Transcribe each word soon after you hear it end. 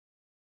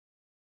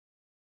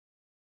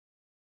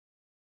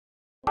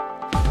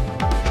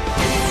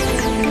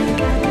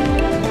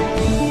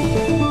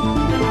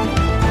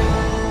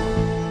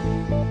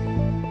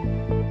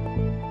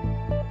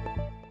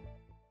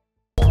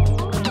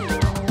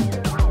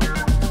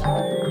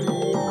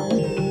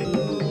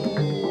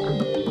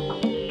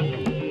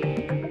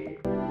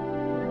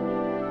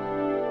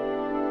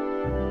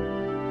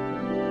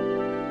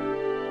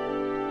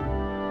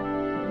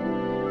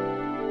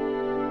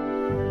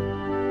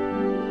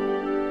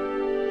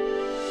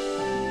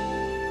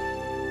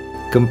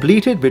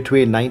Completed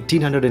between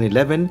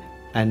 1911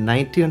 and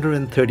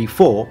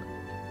 1934,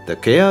 the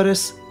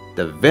KRS,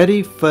 the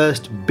very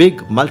first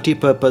big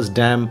multi-purpose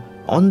dam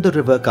on the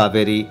river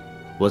Kaveri,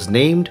 was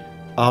named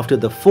after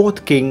the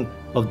fourth king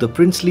of the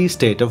princely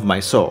state of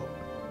Mysore,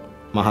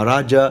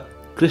 Maharaja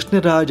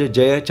Krishnaraja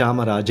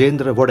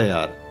Rajendra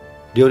Wodeyar,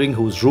 during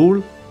whose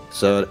rule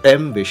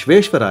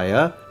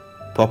Sir.M.Visvesvaraya,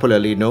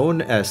 popularly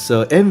known as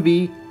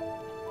Sir.M.V.,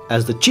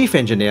 as the chief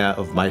engineer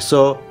of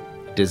Mysore,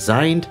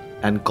 designed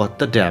and got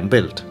the dam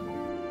built.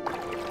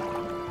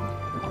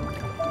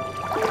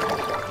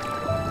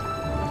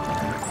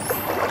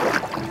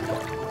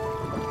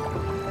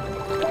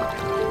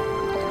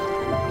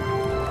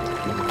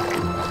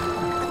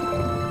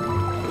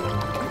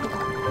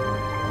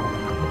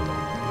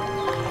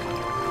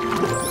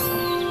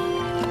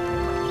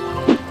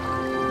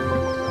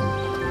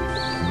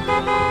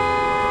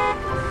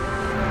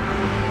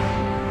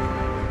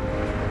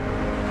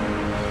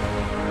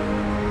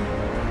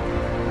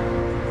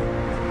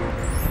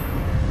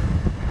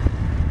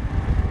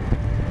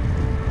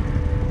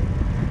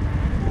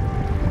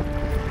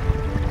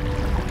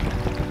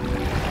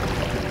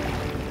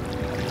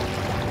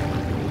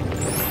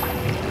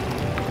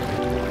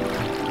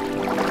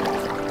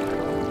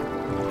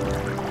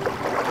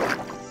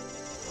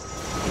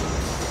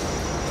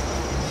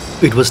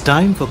 It was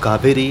time for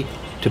Kaveri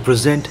to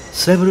present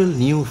several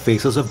new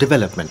phases of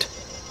development,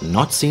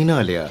 not seen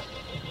earlier,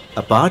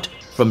 apart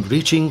from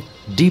reaching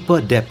deeper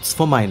depths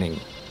for mining.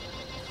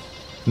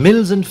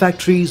 Mills and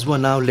factories were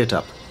now lit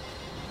up.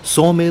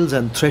 Sawmills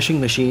and threshing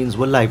machines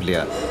were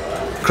livelier.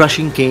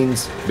 Crushing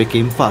canes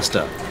became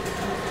faster.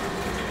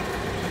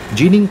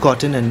 Ginning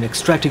cotton and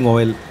extracting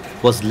oil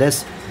was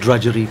less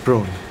drudgery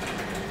prone.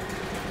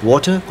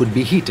 Water could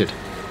be heated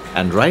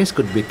and rice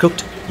could be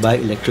cooked by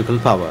electrical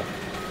power.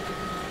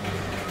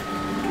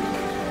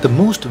 The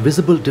most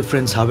visible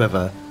difference,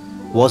 however,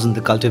 was in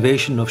the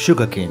cultivation of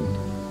sugarcane,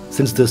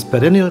 since this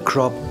perennial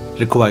crop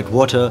required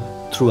water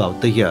throughout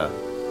the year.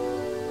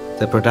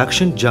 The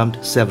production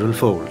jumped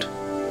several-fold.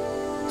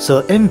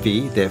 Sir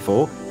M.V.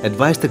 therefore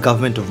advised the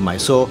government of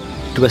Mysore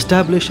to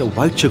establish a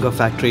white sugar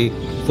factory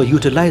for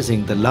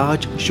utilizing the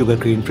large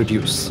sugarcane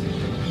produce.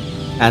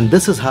 And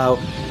this is how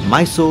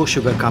Mysore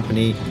Sugar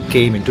Company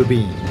came into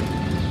being.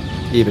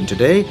 Even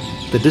today,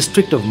 the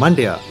district of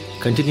Mandya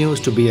continues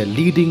to be a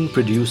leading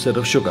producer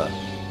of sugar.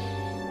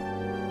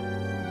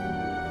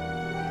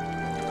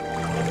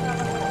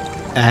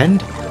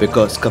 And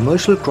because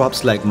commercial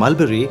crops like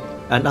mulberry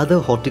and other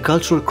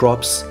horticultural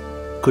crops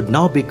could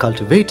now be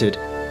cultivated,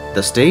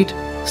 the state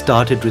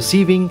started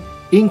receiving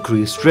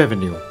increased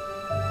revenue.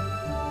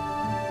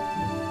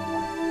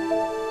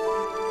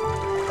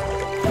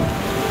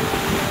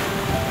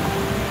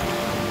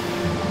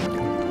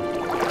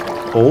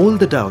 All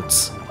the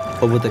doubts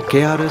over the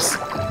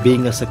KRS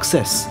being a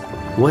success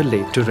were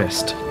laid to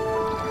rest.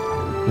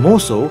 More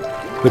so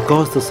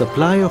because the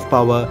supply of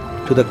power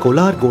to the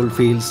Kolar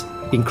goldfields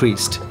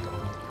increased.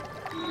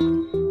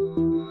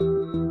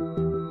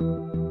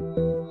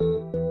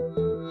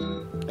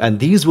 And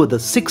these were the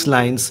 6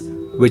 lines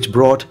which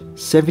brought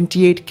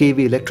 78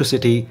 kV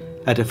electricity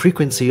at a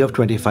frequency of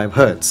 25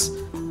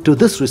 Hz to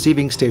this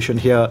receiving station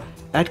here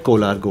at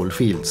Kolar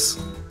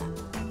goldfields.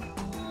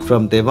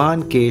 From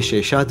Dewan K.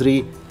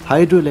 Sheshadri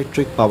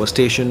Hydroelectric Power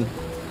Station,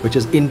 which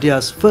is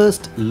India's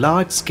first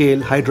large-scale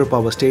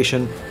hydropower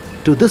station,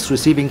 to this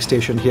receiving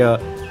station here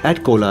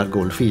at Kolar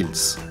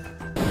goldfields.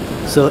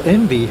 Sir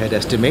M.V. had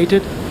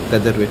estimated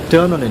that the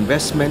return on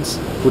investments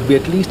would be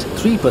at least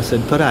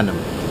 3% per annum.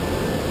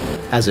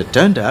 As it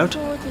turned out,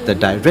 the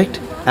direct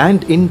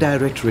and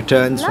indirect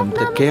returns from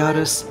the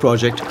KRS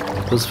project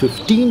was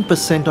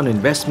 15% on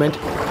investment,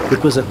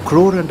 which was 1.5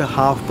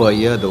 crore per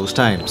year those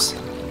times.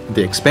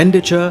 The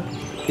expenditure,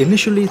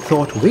 initially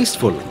thought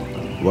wasteful,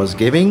 was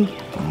giving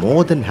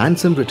more than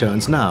handsome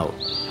returns now.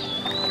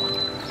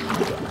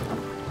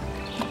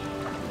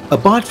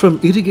 Apart from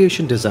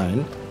irrigation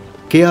design,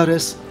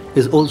 KRS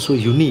is also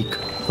unique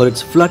for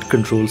its flood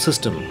control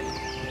system.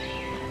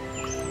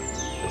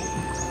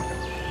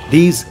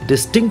 These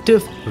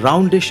distinctive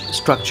roundish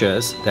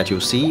structures that you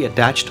see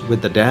attached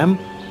with the dam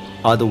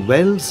are the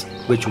wells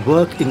which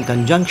work in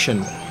conjunction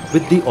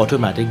with the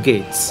automatic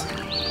gates.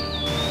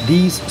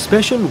 These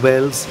special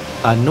wells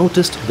are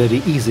noticed very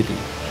easily,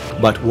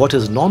 but what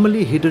is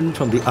normally hidden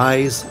from the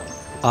eyes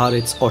are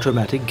its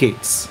automatic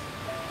gates.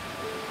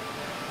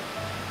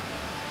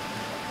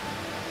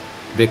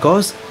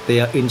 Because they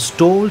are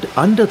installed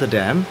under the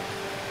dam,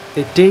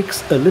 it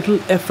takes a little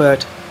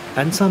effort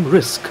and some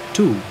risk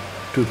too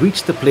to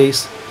reach the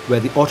place where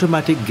the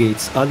automatic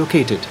gates are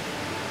located.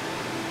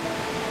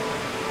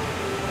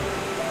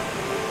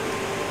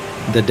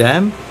 The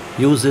dam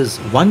uses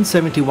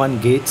 171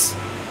 gates,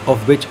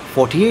 of which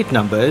 48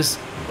 numbers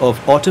of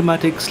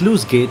automatic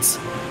sluice gates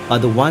are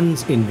the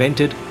ones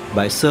invented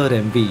by Sir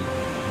M.V.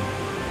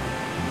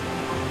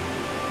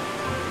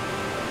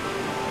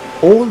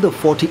 All the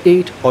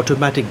 48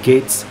 automatic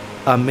gates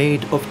are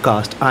made of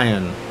cast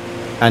iron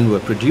and were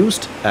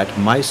produced at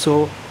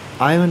Mysore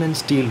Iron and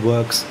Steel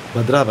Works,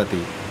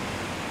 Bhadravati.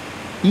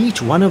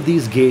 Each one of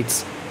these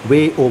gates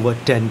weigh over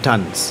 10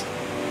 tons.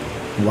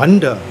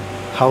 Wonder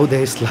how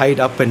they slide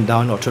up and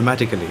down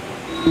automatically.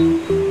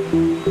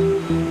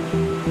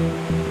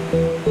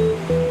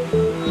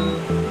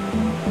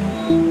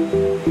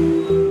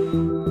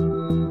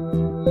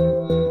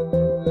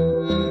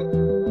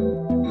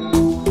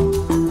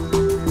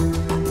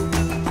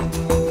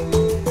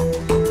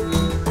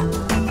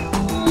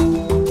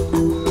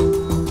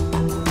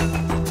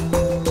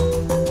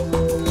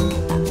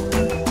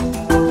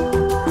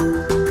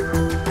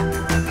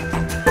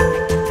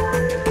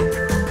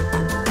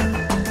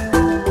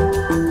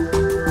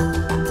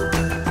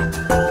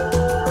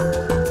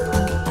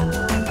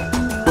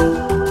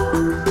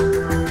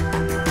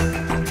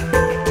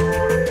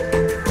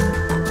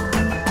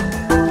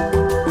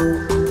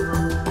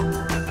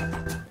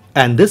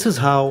 And this is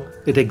how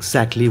it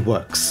exactly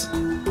works.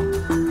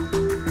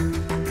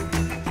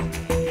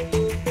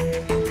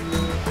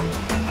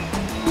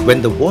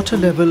 When the water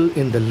level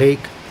in the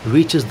lake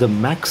reaches the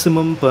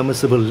maximum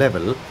permissible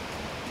level,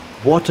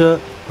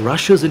 water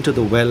rushes into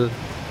the well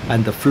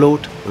and the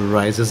float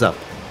rises up.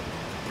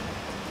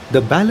 The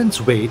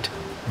balance weight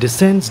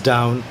descends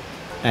down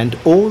and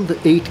all the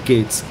 8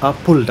 gates are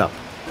pulled up.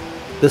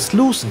 The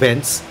sluice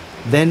vents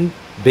then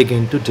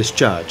begin to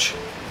discharge.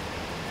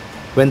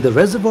 When the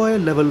reservoir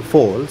level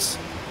falls,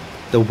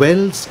 the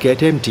wells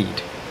get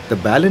emptied. The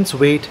balance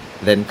weight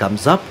then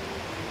comes up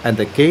and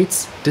the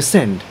gates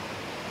descend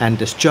and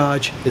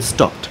discharge is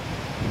stopped.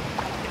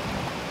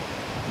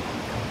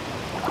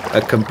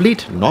 A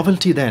complete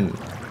novelty then.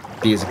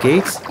 These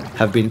gates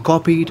have been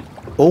copied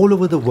all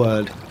over the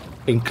world,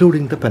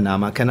 including the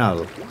Panama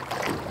Canal.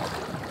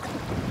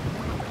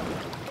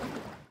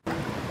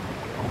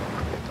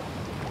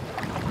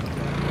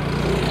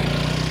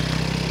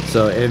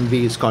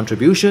 Sir.M.V's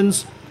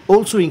contributions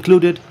also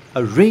included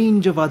a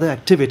range of other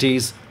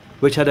activities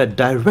which had a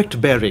direct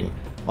bearing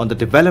on the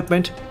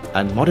development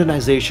and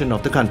modernization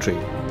of the country.